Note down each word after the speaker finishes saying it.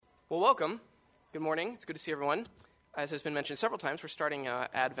Well, welcome. Good morning. It's good to see everyone. As has been mentioned several times, we're starting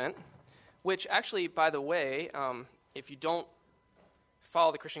Advent, which actually, by the way, if you don't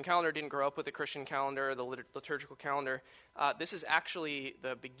follow the Christian calendar, didn't grow up with the Christian calendar, the liturgical calendar, this is actually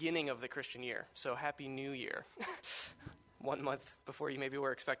the beginning of the Christian year. So Happy New Year. 1 month before you maybe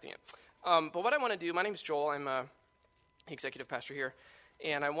were expecting it. But what I want to do, my name is Joel. I'm the executive pastor here.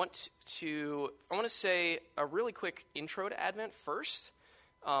 And I want to say a really quick intro to Advent first,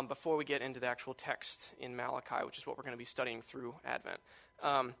 before we get into the actual text in Malachi, which is what we're going to be studying through Advent.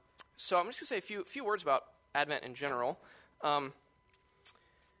 So I'm just going to say a few words about Advent in general. But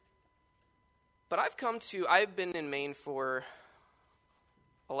I've been in Maine for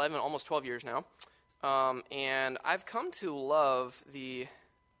 11, almost 12 years now. And I've come to love the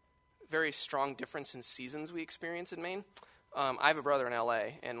very strong difference in seasons we experience in Maine. I have a brother in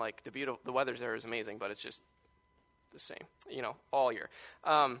LA, and like the weather there is amazing, but it's just the same, all year.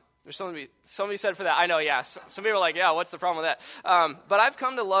 There's somebody said for that. I know, yeah. Some people are like, yeah, what's the problem with that? But I've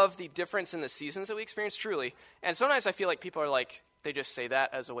come to love the difference in the seasons that we experience truly. And sometimes I feel like people are like, they just say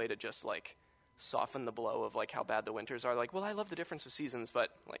that as a way to just like soften the blow of like how bad the winters are. Like, well, I love the difference of seasons, but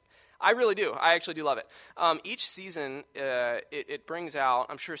like I really do. I actually do love it. Each season, it brings out,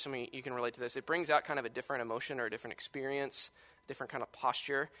 I'm sure some of you can relate to this, it brings out kind of a different emotion or a different experience, different kind of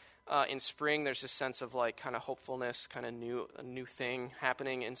posture. In spring, there's this sense of like kind of hopefulness, kind of a new thing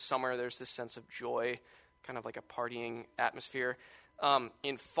happening. In summer, there's this sense of joy, kind of like a partying atmosphere.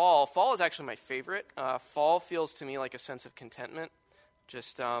 In fall is actually my favorite. Fall feels to me like a sense of contentment.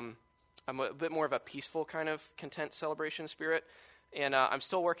 Just I'm a bit more of a peaceful kind of content celebration spirit. And I'm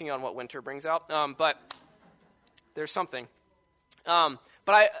still working on what winter brings out. But there's something.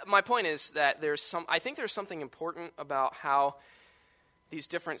 My point is that I think there's something important about how these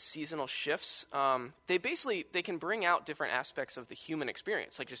different seasonal shifts, they can bring out different aspects of the human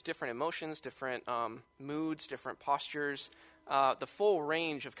experience, like just different emotions, different moods, different postures, the full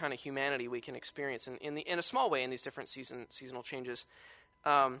range of kind of humanity we can experience in a small way in these different seasonal changes.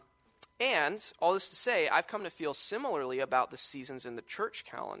 And all this to say, I've come to feel similarly about the seasons in the church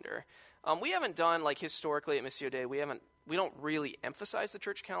calendar. We haven't done, like historically at Missio Dei, we don't really emphasize the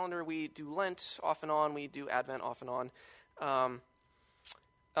church calendar. We do Lent off and on, we do Advent off and on.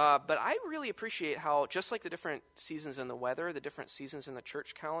 But I really appreciate how, just like the different seasons in the weather, the different seasons in the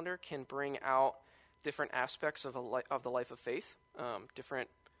church calendar can bring out different aspects of the life of faith, different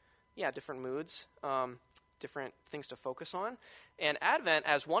moods, different things to focus on. And Advent,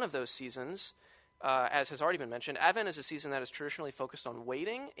 as one of those seasons, as has already been mentioned, Advent is a season that is traditionally focused on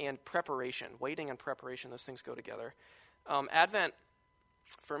waiting and preparation. Waiting and preparation, those things go together.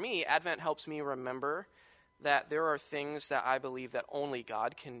 For me, Advent helps me remember that there are things that I believe that only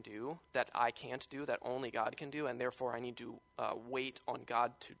God can do, that I can't do, that only God can do, and therefore I need to wait on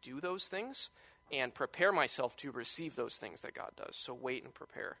God to do those things and prepare myself to receive those things that God does. So wait and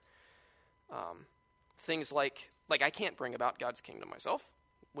prepare. Things like I can't bring about God's kingdom myself.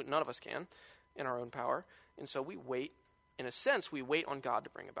 None of us can in our own power. And so we wait, in a sense, we wait on God to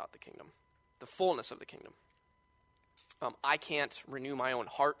bring about the kingdom, the fullness of the kingdom. I can't renew my own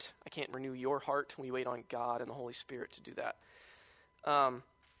heart. I can't renew your heart. We wait on God and the Holy Spirit to do that. And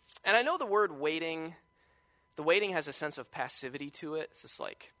I know the word waiting, the waiting has a sense of passivity to it. It's just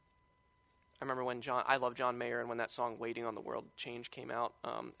like, I remember when I love John Mayer, and when that song Waiting on the World Change came out,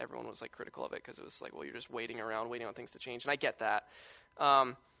 everyone was like critical of it because it was like, well, you're just waiting around, waiting on things to change. And I get that.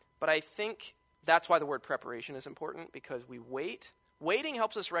 But I think that's why the word preparation is important, because we wait. Waiting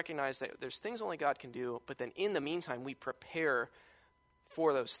helps us recognize that there's things only God can do, but then in the meantime, we prepare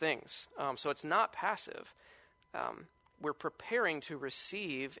for those things. So it's not passive. We're preparing to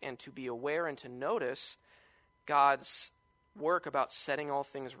receive and to be aware and to notice God's work about setting all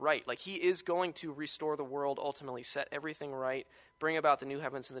things right. Like he is going to restore the world, ultimately set everything right, bring about the new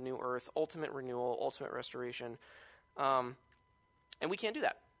heavens and the new earth, ultimate renewal, ultimate restoration. And we can't do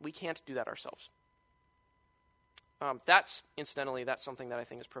that. We can't do that ourselves. That's something that I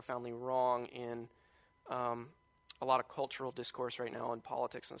think is profoundly wrong in a lot of cultural discourse right now in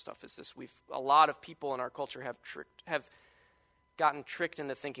politics and stuff. A lot of people in our culture have gotten tricked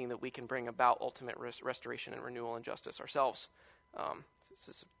into thinking that we can bring about ultimate restoration and renewal and justice ourselves.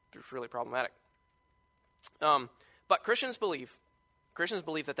 It's really problematic. But Christians believe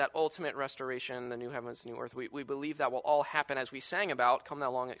that ultimate restoration, the new heavens, new earth, we believe that will all happen as we sang about, come thou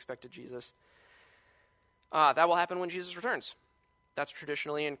long expected Jesus. That will happen when Jesus returns. That's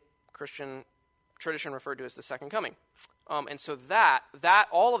traditionally in Christian tradition referred to as the second coming. And so that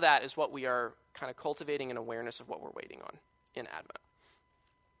all of that is what we are kind of cultivating an awareness of what we're waiting on in Advent.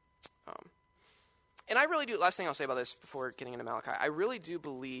 And I really do, last thing I'll say about this before getting into Malachi, I really do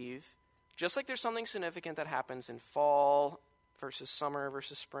believe, just like there's something significant that happens in fall versus summer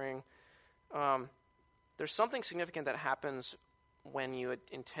versus spring, there's something significant that happens when you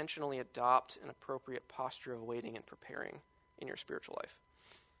intentionally adopt an appropriate posture of waiting and preparing in your spiritual life.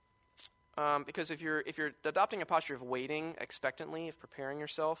 Because if you're adopting a posture of waiting expectantly, of preparing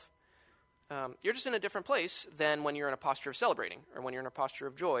yourself, you're just in a different place than when you're in a posture of celebrating, or when you're in a posture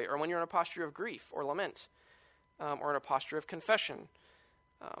of joy, or when you're in a posture of grief or lament, or in a posture of confession,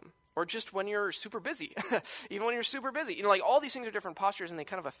 or just when you're super busy. Even when you're super busy, like all these things are different postures, and they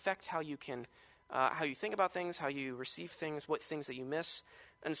kind of affect how you can, how you think about things, how you receive things, what things that you miss.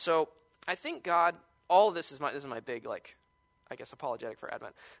 And so I think God, all of this is my big, like, I guess, apologetic for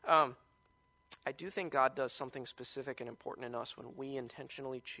Advent. I do think God does something specific and important in us when we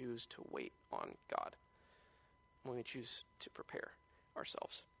intentionally choose to wait on God, when we choose to prepare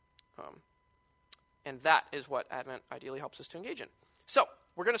ourselves. And that is what Advent ideally helps us to engage in. So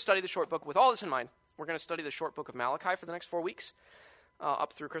we're going to study the short book with all this in mind. We're going to study the short book of Malachi for the next 4 weeks,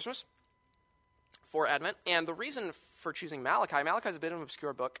 up through Christmas, for Advent. And the reason for choosing Malachi is a bit of an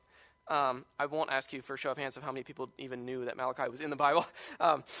obscure book. I won't ask you for a show of hands of how many people even knew that Malachi was in the Bible.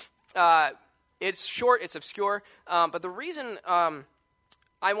 It's short, it's obscure, but the reason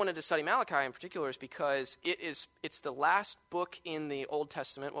I wanted to study Malachi in particular is because it's the last book in the Old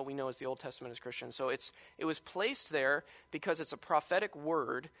Testament, what we know as the Old Testament as Christians. So it was placed there because it's a prophetic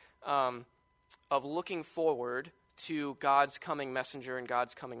word of looking forward to God's coming messenger and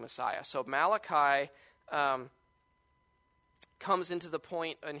God's coming Messiah. So Malachi comes into the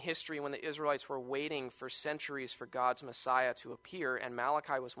point in history when the Israelites were waiting for centuries for God's Messiah to appear, and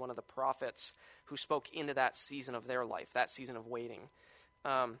Malachi was one of the prophets who spoke into that season of their life, that season of waiting.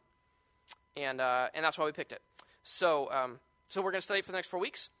 And that's why we picked it. So we're going to study it for the next 4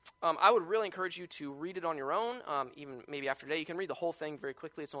 weeks. I would really encourage you to read it on your own, even maybe after today. You can read the whole thing very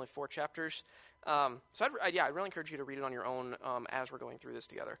quickly. It's only 4 chapters. I'd really encourage you to read it on your own as we're going through this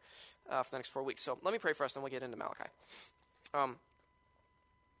together for the next 4 weeks. So let me pray for us, then we'll get into Malachi.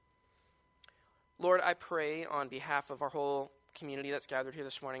 Lord, I pray on behalf of our whole community that's gathered here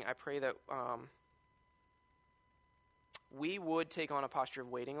this morning, I pray that we would take on a posture of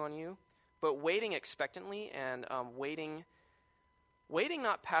waiting on you, but waiting expectantly and waiting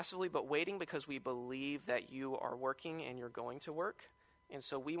not passively, but waiting because we believe that you are working and you're going to work. And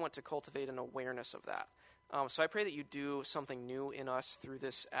so we want to cultivate an awareness of that. So I pray that you do something new in us through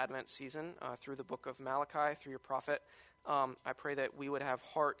this Advent season, through the book of Malachi, through your prophet. I pray that we would have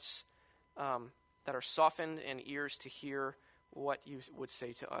hearts that are softened and ears to hear what you would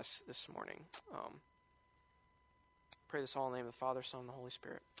say to us this morning. Pray this all in the name of the Father, Son, and the Holy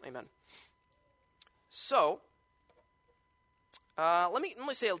Spirit. Amen. So, let me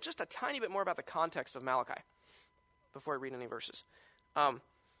say just a tiny bit more about the context of Malachi before I read any verses. Man,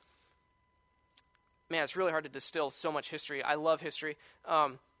 it's really hard to distill so much history. I love history.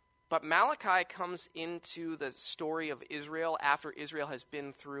 But Malachi comes into the story of Israel after Israel has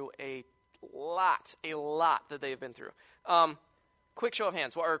been through a lot that they've been through. Quick show of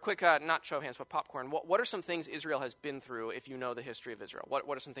hands, or quick, not show of hands, but popcorn. What are some things Israel has been through if you know the history of Israel? What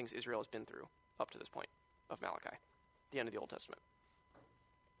are some things Israel has been through up to this point of Malachi, the end of the Old Testament?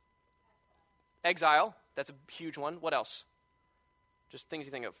 Exile, that's a huge one. What else? Just things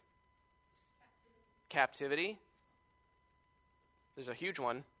you think of. Captivity. There's a huge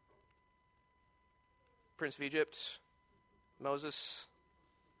one. Prince of Egypt, Moses,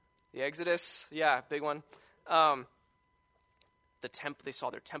 the Exodus, yeah, big one. The temple, they saw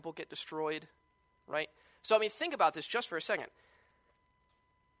their temple get destroyed, right? So, think about this just for a second.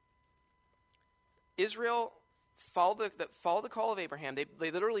 Israel followed the call of Abraham.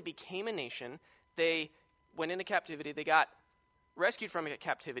 They literally became a nation. They went into captivity. They got rescued from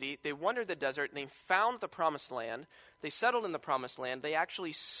captivity. They wandered the desert. They found the promised land. They settled in the promised land. They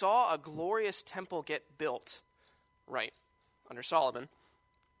actually saw a glorious temple get built, right, under Solomon.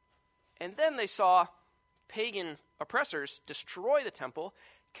 And then they saw pagan oppressors destroy the temple,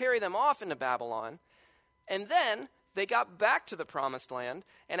 carry them off into Babylon, and then they got back to the promised land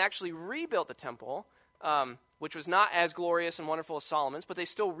and actually rebuilt the temple, which was not as glorious and wonderful as Solomon's, but they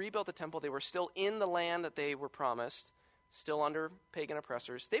still rebuilt the temple. They were still in the land that they were promised, still under pagan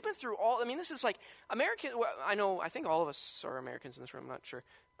oppressors. They've been through this is like American. Well, I think all of us are Americans in this room. I'm not sure.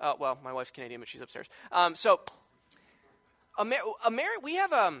 Well, my wife's Canadian, but she's upstairs. We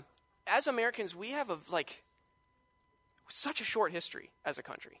have as Americans, we have such a short history as a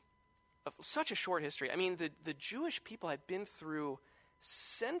country. Such a short history. The Jewish people had been through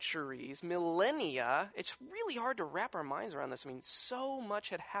centuries, millennia. It's really hard to wrap our minds around this. So much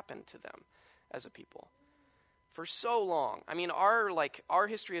had happened to them. as a people. For so long. I mean, our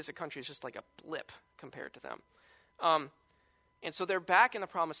history as a country is just like a blip compared to them. And so they're back in the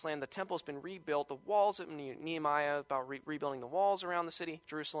promised land. The temple's been rebuilt. The walls of Nehemiah, about rebuilding the walls around the city,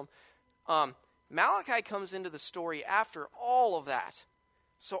 Jerusalem. Malachi comes into the story after all of that.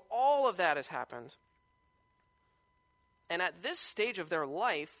 So all of that has happened. And at this stage of their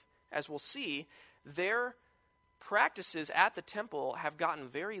life, as we'll see, their practices at the temple have gotten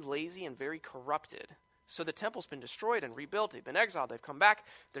very lazy and very corrupted. So the temple's been destroyed and rebuilt. They've been exiled. They've come back.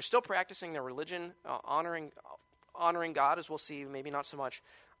 They're still practicing their religion, honoring God, as we'll see, maybe not so much.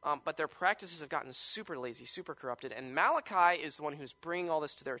 But their practices have gotten super lazy, super corrupted. And Malachi is the one who's bringing all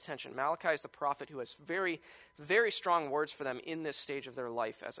this to their attention. Malachi is the prophet who has very, very strong words for them in this stage of their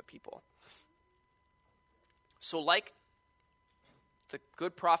life as a people. So like the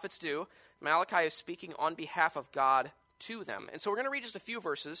good prophets do, Malachi is speaking on behalf of God to them. And so we're going to read just a few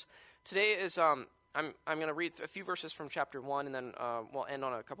verses. Today is, I'm going to read a few verses from chapter 1, and then we'll end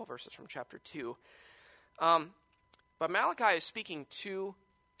on a couple verses from chapter 2. But Malachi is speaking to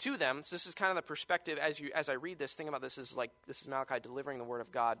them. So this is kind of the perspective as I read this. Think about this is Malachi delivering the word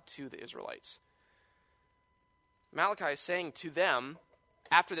of God to the Israelites. Malachi is saying to them,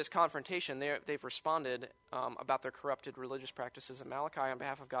 after this confrontation, they've responded about their corrupted religious practices. And Malachi, on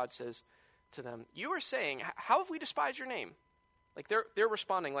behalf of God, says to them, "You are saying, how have we despised your name?" Like they're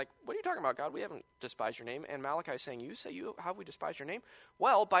responding like, "What are you talking about, God? We haven't despised your name." And Malachi is saying, how have we despised your name?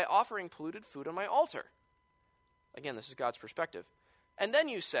 Well, by offering polluted food on my altar. Again, this is God's perspective. And then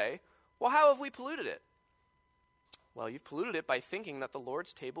you say, well, how have we polluted it? Well, you've polluted it by thinking that the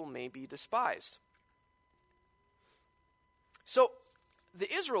Lord's table may be despised. So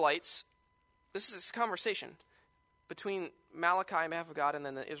the Israelites, this is this conversation between Malachi on behalf of God and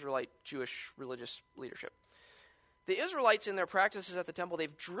then the Israelite Jewish religious leadership. The Israelites in their practices at the temple,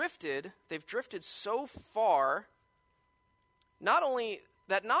 they've drifted so far, not only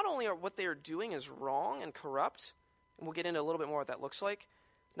are what they are doing is wrong and corrupt, and we'll get into a little bit more what that looks like.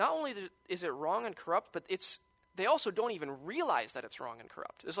 Not only is it wrong and corrupt, but they also don't even realize that it's wrong and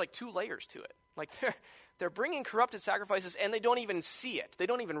corrupt. There's like two layers to it. Like they're bringing corrupted sacrifices and they don't even see it. They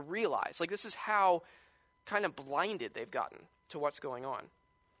don't even realize. Like this is how kind of blinded they've gotten to what's going on.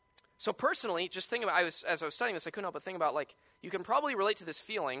 So personally, just think about, as I was studying this, I couldn't help but think about, like, you can probably relate to this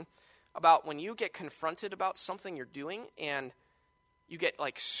feeling about when you get confronted about something you're doing and you get,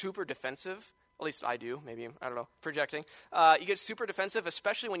 like, super defensive. At least I do, maybe, I don't know, projecting. You get super defensive,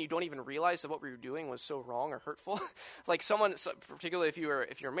 especially when you don't even realize that what we were doing was so wrong or hurtful. Like particularly if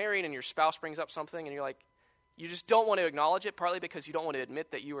you're married and your spouse brings up something and you're like, you just don't want to acknowledge it, partly because you don't want to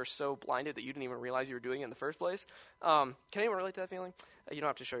admit that you were so blinded that you didn't even realize you were doing it in the first place. Can anyone relate to that feeling? You don't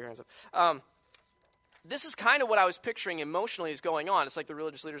have to show your hands up. This is kind of what I was picturing emotionally is going on. It's like the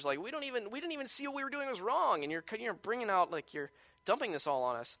religious leaders like, we didn't even see what we were doing was wrong, and you're bringing out, like, you're dumping this all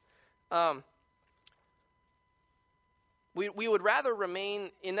on us. We would rather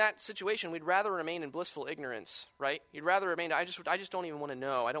remain in that situation. We'd rather remain in blissful ignorance, right? You'd rather remain. I just don't even want to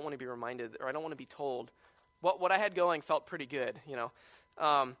know. I don't want to be reminded, or I don't want to be told. What I had going felt pretty good, you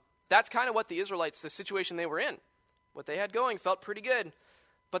know. That's kind of what the Israelites, the situation they were in. What they had going felt pretty good.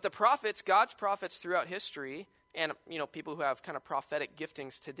 But the prophets, God's prophets throughout history, and, you know, people who have kind of prophetic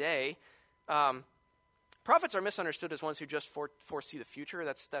giftings today, prophets are misunderstood as ones who just foresee the future.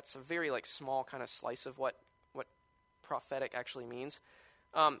 That's a very, like, small kind of slice of what prophetic actually means.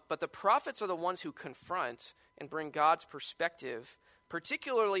 But the prophets are the ones who confront and bring God's perspective,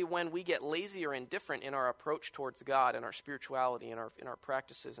 particularly when we get lazy or indifferent in our approach towards God and our spirituality and in our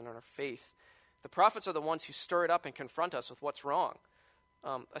practices and in our faith. The prophets are the ones who stir it up and confront us with what's wrong,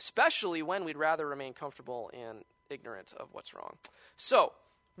 especially when we'd rather remain comfortable and ignorant of what's wrong. So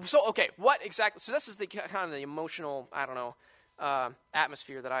okay, what exactly? So this is the kind of the emotional, I don't know,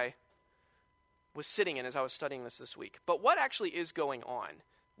 atmosphere that I was sitting in as I was studying this week. But what actually is going on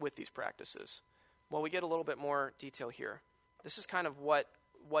with these practices? Well, we get a little bit more detail here. This is kind of what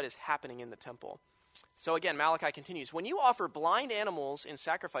is happening in the temple. So again, Malachi continues, when you offer blind animals in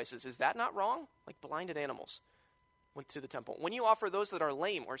sacrifices, is that not wrong? Like blinded animals went to the temple. When you offer those that are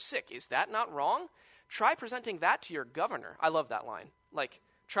lame or sick, is that not wrong? Try presenting that to your governor. I love that line. Like,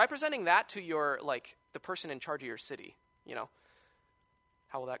 try presenting that to your, like, the person in charge of your city, you know.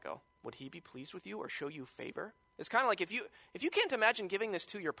 How will that go? Would he be pleased with you or show you favor? It's kind of like if you can't imagine giving this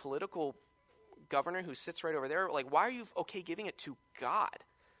to your political governor who sits right over there, like, why are you okay giving it to God,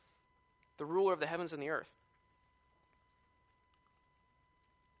 the ruler of the heavens and the earth?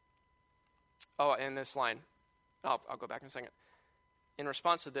 Oh, and this line, I'll go back in a second. In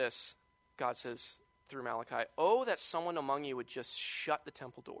response to this, God says through Malachi, "Oh, that someone among you would just shut the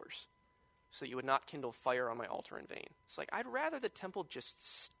temple doors so that you would not kindle fire on my altar in vain. It's like, I'd rather the temple just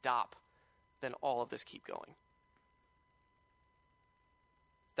stop than all of this keep going.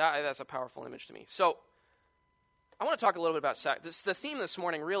 That's a powerful image to me. So I want to talk a little bit about the theme this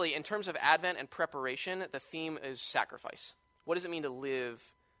morning, really, in terms of Advent and preparation. The theme is sacrifice. What does it mean to live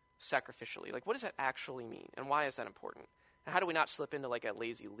sacrificially? Like, what does that actually mean, and why is that important? And how do we not slip into like a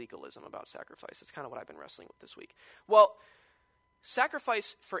lazy legalism about sacrifice? That's kind of what I've been wrestling with this week. Well,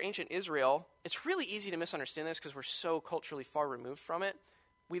 sacrifice for ancient Israel, it's really easy to misunderstand this because we're so culturally far removed from it.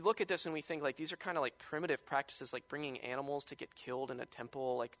 We look at this and we think like these are kind of like primitive practices, like bringing animals to get killed in a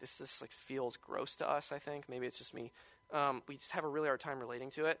temple. Like this like feels gross to us, I think. Maybe it's just me. We just have a really hard time relating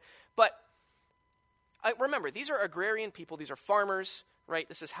to it. But remember, these are agrarian people. These are farmers, right?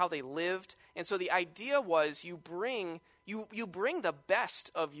 This is how they lived. And so the idea was you bring the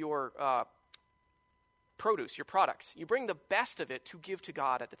best of your produce, your product. You bring the best of it to give to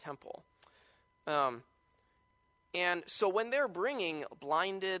God at the temple. And so when they're bringing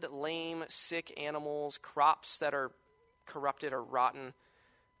blinded, lame, sick animals, crops that are corrupted or rotten,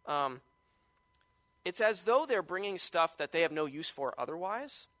 it's as though they're bringing stuff that they have no use for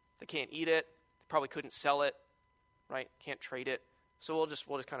otherwise. They can't eat it. They probably couldn't sell it, right? Can't trade it. So we'll just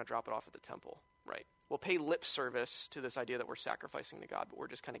kind of drop it off at the temple, right? We'll pay lip service to this idea that we're sacrificing to God, but we're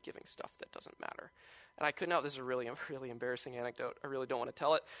just kind of giving stuff that doesn't matter. And I couldn't. This is a really, really embarrassing anecdote. I really don't want to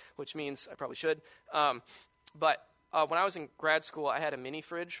tell it, which means I probably should. But when I was in grad school, I had a mini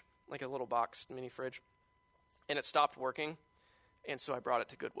fridge, like a little box mini fridge, and it stopped working, and so I brought it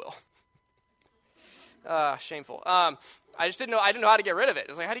to Goodwill. Shameful. I just didn't know. I didn't know how to get rid of it. It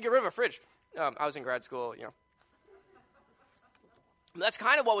was like, how do you get rid of a fridge? I was in grad school, That's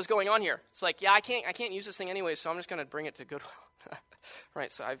kind of what was going on here. It's like, yeah, I can't use this thing anyway, so I'm just going to bring it to Goodwill.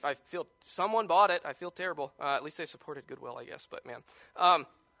 Right, so I feel someone bought it. I feel terrible. At least they supported Goodwill, I guess. But man,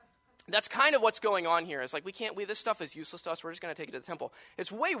 that's kind of what's going on here. It's like this stuff is useless to us. We're just going to take it to the temple.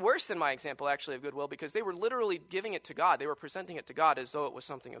 It's way worse than my example, actually, of Goodwill, because they were literally giving it to God. They were presenting it to God as though it was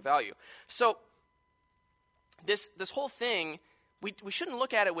something of value. So this whole thing, we shouldn't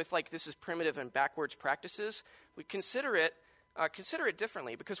look at it with like this is primitive and backwards practices. We consider it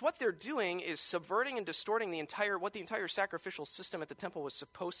differently, because what they're doing is subverting and distorting what the entire sacrificial system at the temple was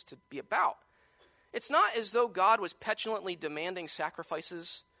supposed to be about. It's not as though God was petulantly demanding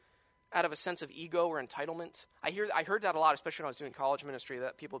sacrifices out of a sense of ego or entitlement. I heard that a lot, especially when I was doing college ministry,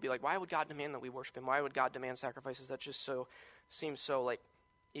 that people would be like, why would God demand that we worship him? Why would God demand sacrifices? That just seems so like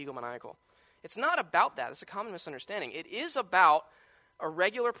egomaniacal. It's not about that. It's a common misunderstanding. It is about a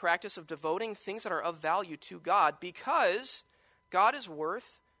regular practice of devoting things that are of value to God, because God is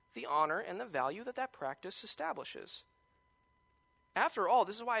worth the honor and the value that practice establishes. After all,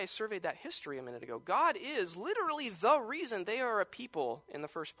 this is why I surveyed that history a minute ago. God is literally the reason they are a people in the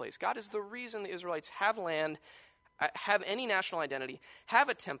first place. God is the reason the Israelites have land, have any national identity, have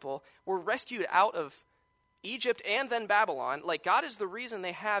a temple, were rescued out of Egypt and then Babylon. Like, God is the reason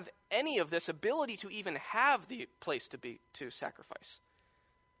they have any of this ability to even have the place to sacrifice.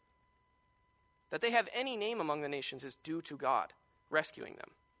 That they have any name among the nations is due to God rescuing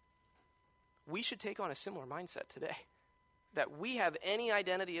them. We should take on a similar mindset today. That we have any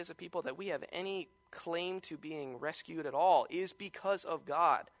identity as a people, that we have any claim to being rescued at all, is because of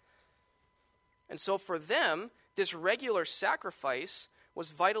God. And so for them, this regular sacrifice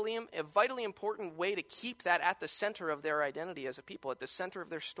was a vitally important way to keep that at the center of their identity as a people, at the center of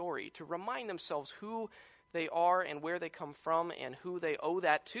their story, to remind themselves who they are and where they come from and who they owe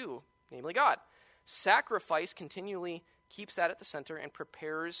that to, namely God. Sacrifice continually keeps that at the center and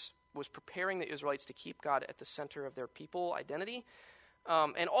was preparing the Israelites to keep God at the center of their people identity,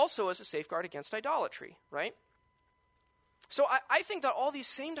 and also as a safeguard against idolatry, right? So I think that all these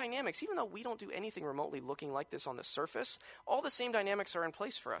same dynamics, even though we don't do anything remotely looking like this on the surface, all the same dynamics are in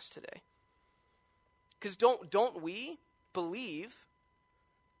place for us today. Because don't we believe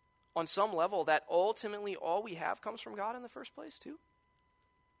on some level that ultimately all we have comes from God in the first place too?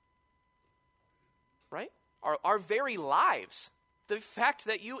 Right? Our very lives, the fact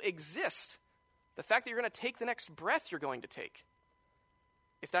that you exist, the fact that you're going to take the next breath you're going to take,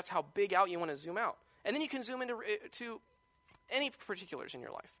 if that's how big out you want to zoom out. And then you can zoom into any particulars in your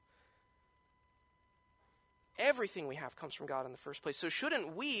life. Everything we have comes from God in the first place. So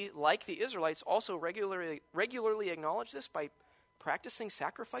shouldn't we, like the Israelites, also regularly acknowledge this by practicing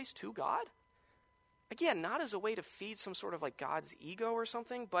sacrifice to God? Again, not as a way to feed some sort of like God's ego or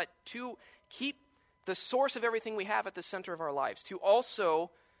something, but to keep the source of everything we have at the center of our lives, to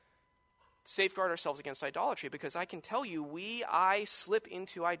also safeguard ourselves against idolatry, because I can tell you, I slip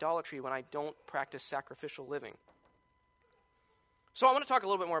into idolatry when I don't practice sacrificial living. So I want to talk a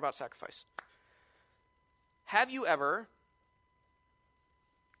little bit more about sacrifice. Have you ever,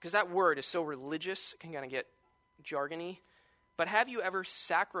 because that word is so religious, it can kind of get jargony, but have you ever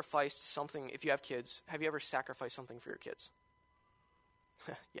sacrificed something, if you have kids, have you ever sacrificed something for your kids?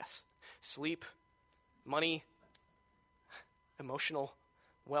 Yes. Sleep, money, emotional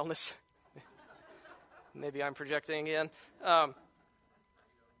wellness. Maybe I'm projecting again.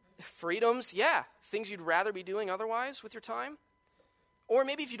 Freedoms, yeah. Things you'd rather be doing otherwise with your time. Or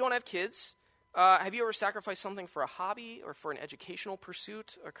maybe if you don't have kids, have you ever sacrificed something for a hobby or for an educational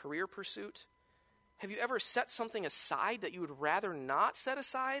pursuit, a career pursuit? Have you ever set something aside that you would rather not set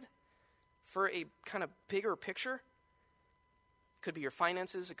aside for a kind of bigger picture? It could be your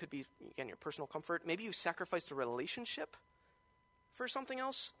finances. It could be, again, your personal comfort. Maybe you've sacrificed a relationship for something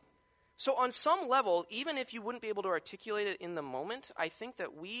else. So on some level, even if you wouldn't be able to articulate it in the moment, I think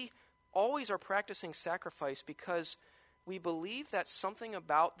that we always are practicing sacrifice because we believe that something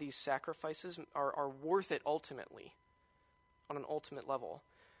about these sacrifices are worth it ultimately, on an ultimate level.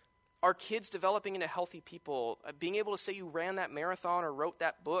 Our kids developing into healthy people, being able to say you ran that marathon or wrote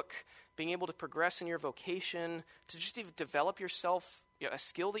that book, being able to progress in your vocation, to just even develop yourself, a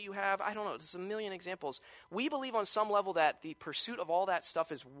skill that you have. I don't know, there's a million examples. We believe on some level that the pursuit of all that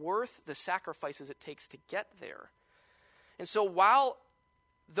stuff is worth the sacrifices it takes to get there. And so while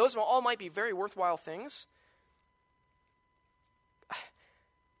those all might be very worthwhile things,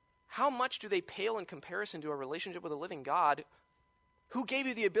 how much do they pale in comparison to a relationship with a living God who gave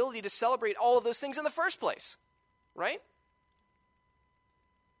you the ability to celebrate all of those things in the first place, right?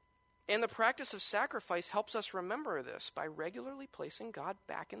 And the practice of sacrifice helps us remember this by regularly placing God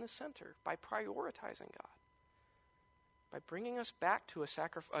back in the center, by prioritizing God, by bringing us back to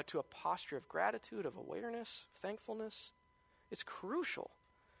a posture of gratitude, of awareness, thankfulness. It's crucial.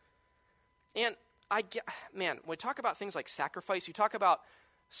 And when we talk about things like sacrifice, you talk about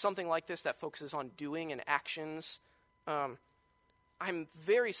something like this that focuses on doing and actions. I'm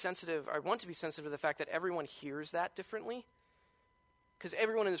very sensitive, I want to be sensitive to the fact that everyone hears that differently, because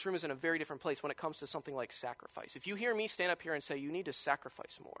everyone in this room is in a very different place when it comes to something like sacrifice. If you hear me stand up here and say, you need to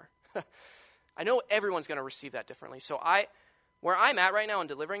sacrifice more, I know everyone's going to receive that differently. So where I'm at right now in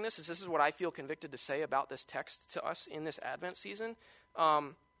delivering this is what I feel convicted to say about this text to us in this Advent season.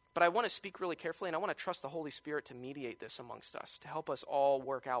 But I want to speak really carefully, and I want to trust the Holy Spirit to mediate this amongst us, to help us all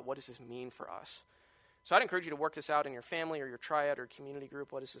work out what does this mean for us. So I'd encourage you to work this out in your family or your triad or community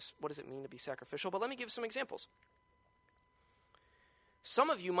group. What does it mean to be sacrificial? But let me give some examples.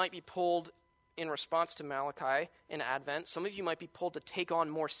 Some of you might be pulled in response to Malachi in Advent. Some of you might be pulled to take on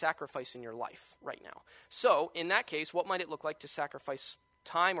more sacrifice in your life right now. So in that case, what might it look like to sacrifice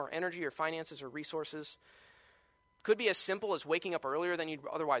time or energy or finances or resources? Could be as simple as waking up earlier than you'd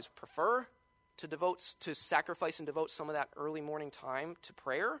otherwise prefer, to sacrifice and devote some of that early morning time to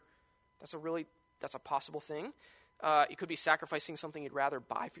prayer. That's a possible thing. It could be sacrificing something you'd rather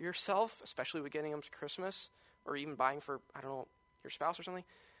buy for yourself, especially with getting them to Christmas, or even buying for, your spouse or something.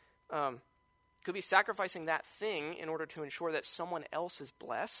 Could be sacrificing that thing in order to ensure that someone else is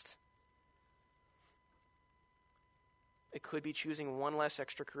blessed. It could be choosing one less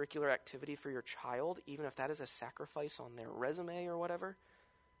extracurricular activity for your child, even if that is a sacrifice on their resume or whatever,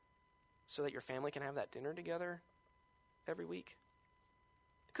 so that your family can have that dinner together every week.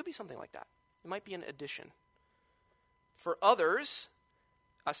 It could be something like that. It might be an addition. For others,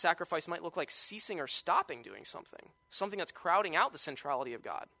 a sacrifice might look like ceasing or stopping doing something that's crowding out the centrality of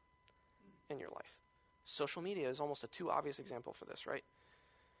God in your life. Social media is almost a too obvious example for this, right?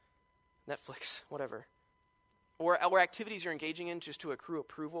 Netflix, whatever. Or activities you're engaging in just to accrue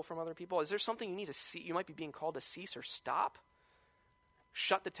approval from other people. Is there something you need to see? You might be being called to cease or stop.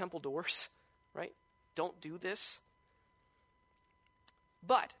 Shut the temple doors, right? Don't do this.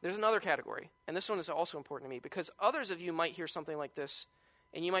 But there's another category, and this one is also important to me, because others of you might hear something like this,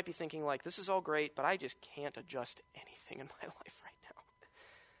 and you might be thinking like, this is all great, but I just can't adjust anything in my life right now.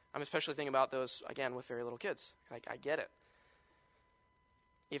 I'm especially thinking about those, again, with very little kids. Like, I get it.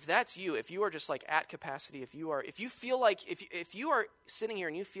 If that's you, if you are just like at capacity, if you are sitting here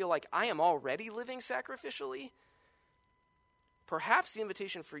and you feel like I am already living sacrificially, perhaps the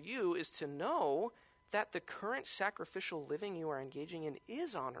invitation for you is to know that the current sacrificial living you are engaging in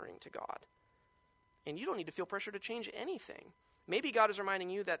is honoring to God. And you don't need to feel pressure to change anything. Maybe God is reminding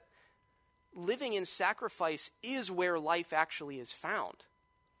you that living in sacrifice is where life actually is found,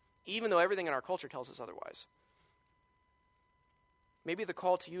 even though everything in our culture tells us otherwise. Maybe the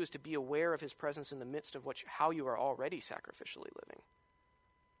call to you is to be aware of his presence in the midst of how you are already sacrificially living.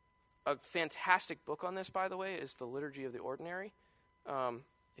 A fantastic book on this, by the way, is The Liturgy of the Ordinary.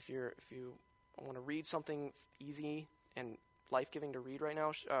 If you want to read something easy and life-giving to read right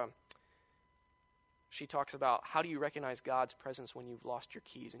now. She talks about how do you recognize God's presence when you've lost your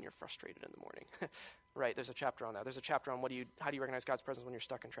keys and you're frustrated in the morning. Right, there's a chapter on that. There's a chapter on how do you recognize God's presence when you're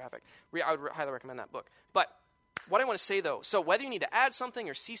stuck in traffic. I would highly recommend that book. But what I want to say, though, so whether you need to add something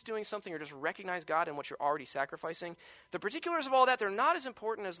or cease doing something or just recognize God in what you're already sacrificing, the particulars of all that, they're not as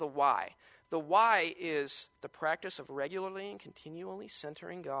important as the why. The why is the practice of regularly and continually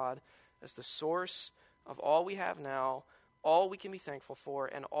centering God as the source of all we have now, all we can be thankful for,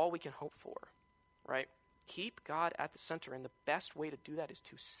 and all we can hope for, right? Keep God at the center, and the best way to do that is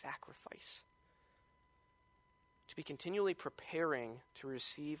to sacrifice. To be continually preparing to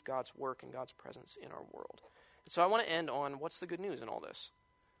receive God's work and God's presence in our world. And so I want to end on what's the good news in all this.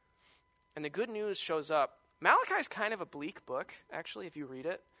 And the good news shows up. Malachi is kind of a bleak book, actually, if you read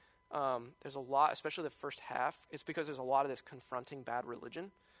it. There's a lot, especially the first half. It's because there's a lot of this confronting bad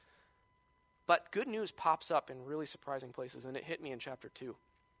religion. But good news pops up in really surprising places, and it hit me in chapter 2.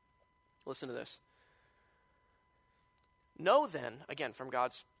 Listen to this. Know then, again from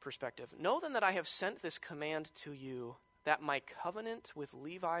God's perspective, know then that I have sent this command to you, that my covenant with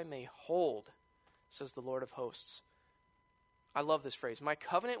Levi may hold, says the Lord of hosts. I love this phrase. My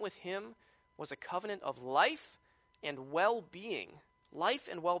covenant with him was a covenant of life and well-being. Life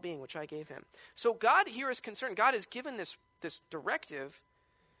and well-being, which I gave him. So God here is concerned. God has given this directive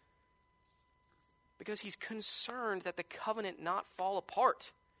because he's concerned that the covenant not fall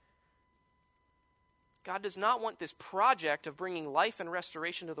apart. God does not want this project of bringing life and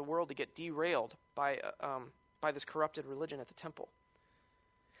restoration to the world to get derailed by this corrupted religion at the temple.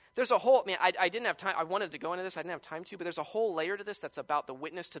 There's a whole, I didn't have time, I wanted to go into this, I didn't have time to, but there's a whole layer to this that's about the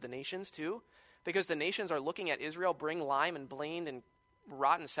witness to the nations too, because the nations are looking at Israel bring lime and blain and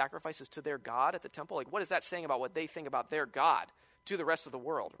rotten sacrifices to their God at the temple. Like, what is that saying about what they think about their God to the rest of the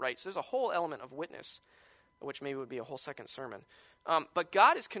world, right? So there's a whole element of witness, which maybe would be a whole second sermon. But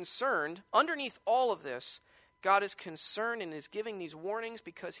God is concerned, underneath all of this, God is concerned and is giving these warnings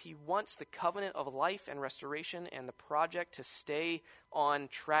because he wants the covenant of life and restoration and the project to stay on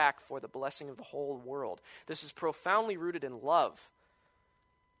track for the blessing of the whole world. This is profoundly rooted in love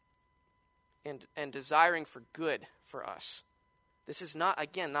and desiring for good for us. This is not,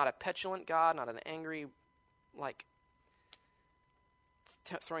 again, not a petulant God, not an angry,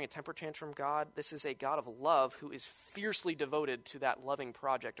 throwing a temper tantrum God. This is a God of love who is fiercely devoted to that loving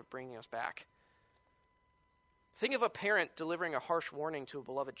project of bringing us back. Think of a parent delivering a harsh warning to a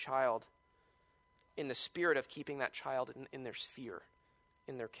beloved child in the spirit of keeping that child in their sphere,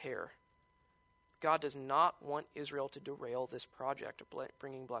 in their care. God does not want Israel to derail this project of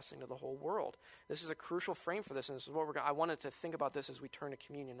bringing blessing to the whole world. This is a crucial frame for this, and this is what I wanted to think about this as we turn to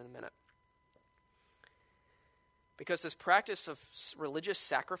communion in a minute. Because this practice of religious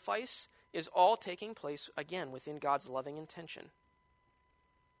sacrifice is all taking place, again, within God's loving intention.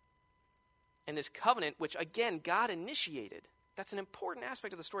 And this covenant, which, again, God initiated. That's an important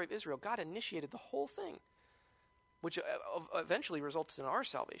aspect of the story of Israel. God initiated the whole thing, which eventually results in our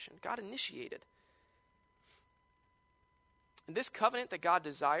salvation. God initiated. And this covenant that God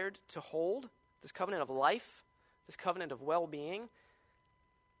desired to hold, this covenant of life, this covenant of well-being,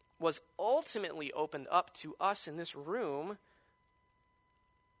 was ultimately opened up to us in this room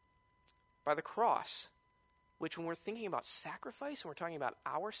by the cross, which when we're thinking about sacrifice and we're talking about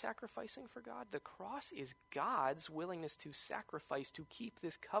our sacrificing for God, the cross is God's willingness to sacrifice to keep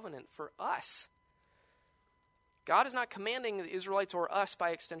this covenant for us. God is not commanding the Israelites or us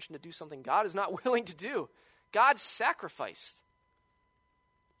by extension to do something God is not willing to do. God sacrificed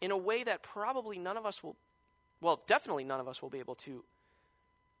in a way that probably none of us will, definitely none of us will be able to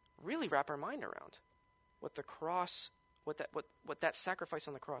really wrap our mind around what the cross, what that sacrifice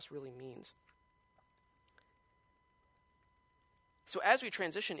on the cross really means. So as we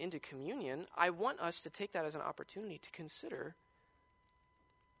transition into communion, I want us to take that as an opportunity to consider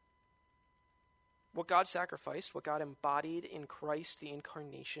what God sacrificed, what God embodied in Christ, the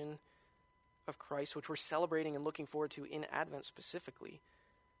incarnation of Christ, which we're celebrating and looking forward to in Advent specifically.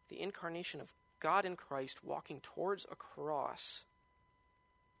 The incarnation of God in Christ walking towards a cross.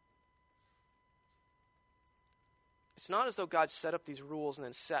 It's not as though God set up these rules and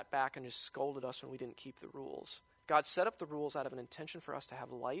then sat back and just scolded us when we didn't keep the rules. God set up the rules out of an intention for us to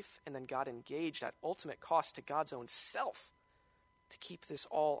have life, and then God engaged at ultimate cost to God's own self to keep this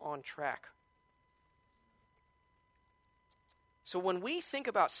all on track. So when we think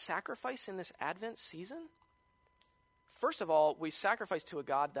about sacrifice in this Advent season, first of all, we sacrifice to a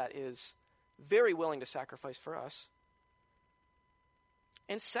God that is very willing to sacrifice for us.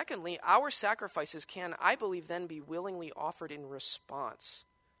 And secondly, our sacrifices can, I believe, then be willingly offered in response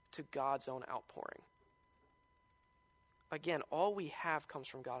to God's own outpouring. again, all we have comes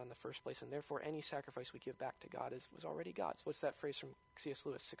from God in the first place, and therefore any sacrifice we give back to God was already God's. What's that phrase from C.S.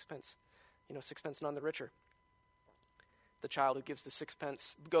 Lewis? Sixpence. Sixpence none the richer. The child who gives the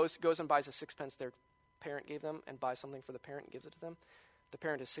sixpence, goes and buys a sixpence their parent gave them and buys something for the parent and gives it to them. The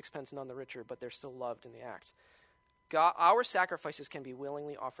parent is sixpence none the richer, but they're still loved in the act. God, our sacrifices can be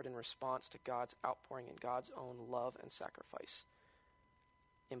willingly offered in response to God's outpouring in God's own love and sacrifice,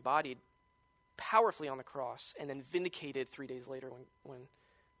 embodied powerfully on the cross and then vindicated 3 days later when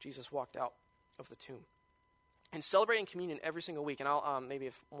Jesus walked out of the tomb. And celebrating communion every single week, and I'll maybe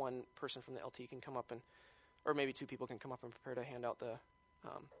if one person from the LT can come up or maybe two people can come up and prepare to hand out the,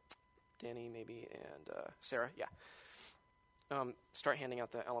 Danny maybe and Sarah, start handing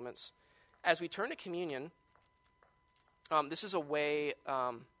out the elements. As we turn to communion, this is a way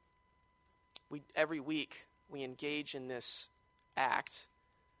every week we engage in this act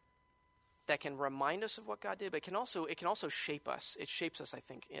that can remind us of what God did, but it can also shape us. It shapes us, I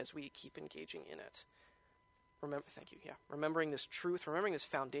think, as we keep engaging in it. Remembering this truth, remembering this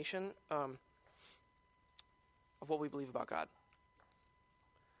foundation of what we believe about God.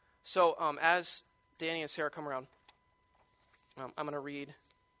 So as Danny and Sarah come around, I'm going to read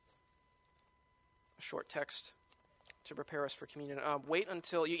a short text to prepare us for communion. Wait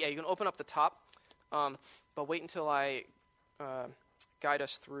until you can open up the top, but wait until I guide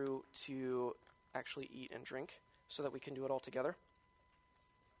us through to actually eat and drink so that we can do it all together.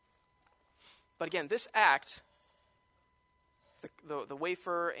 But again, this act, the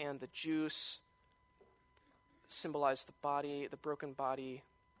wafer and the juice symbolize the body, the broken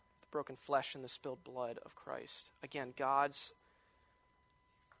flesh, and the spilled blood of Christ. Again, God's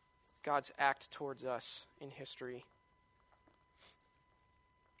act towards us in history.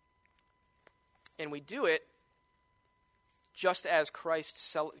 And we do it just as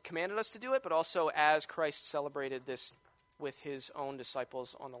Christ commanded us to do it, but also as Christ celebrated this with his own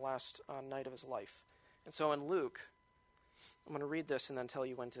disciples on the last night of his life. And so in Luke, I'm going to read this and then tell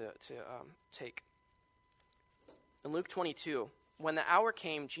you when to take. In Luke 22, when the hour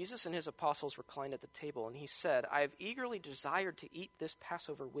came, Jesus and his apostles reclined at the table, and he said, I have eagerly desired to eat this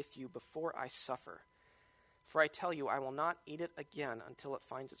Passover with you before I suffer. For I tell you, I will not eat it again until it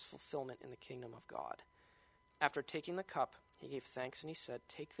finds its fulfillment in the kingdom of God. After taking the cup, he gave thanks and he said,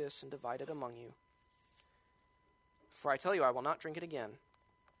 take this and divide it among you. For I tell you, I will not drink it again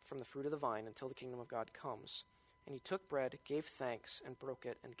from the fruit of the vine until the kingdom of God comes. And he took bread, gave thanks, and broke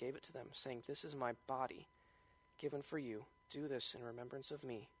it, and gave it to them, saying, this is my body, given for you. Do this in remembrance of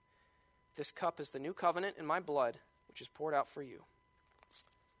me. This cup is the new covenant in my blood, which is poured out for you.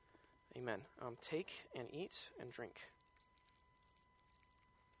 Amen. Take and eat and drink.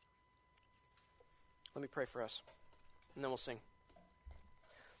 Let me pray for us, and then we'll sing.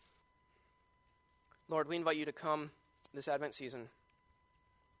 Lord, we invite you to come this Advent season.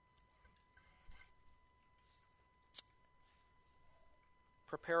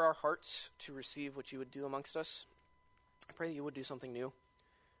 Prepare our hearts to receive what you would do amongst us. I pray that you would do something new.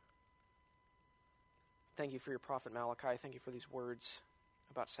 Thank you for your prophet Malachi. Thank you for these words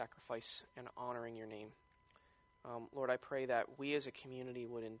about sacrifice and honoring your name. Lord, I pray that we as a community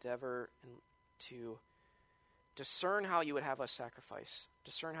would endeavor to discern how you would have us sacrifice,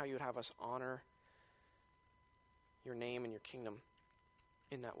 discern how you would have us honor your name and your kingdom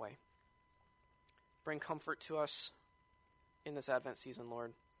in that way. Bring comfort to us in this Advent season,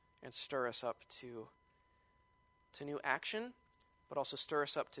 Lord, and stir us up to new action, but also stir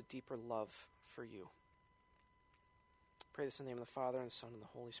us up to deeper love for you. Pray this in the name of the Father, and the Son, and the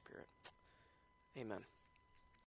Holy Spirit. Amen.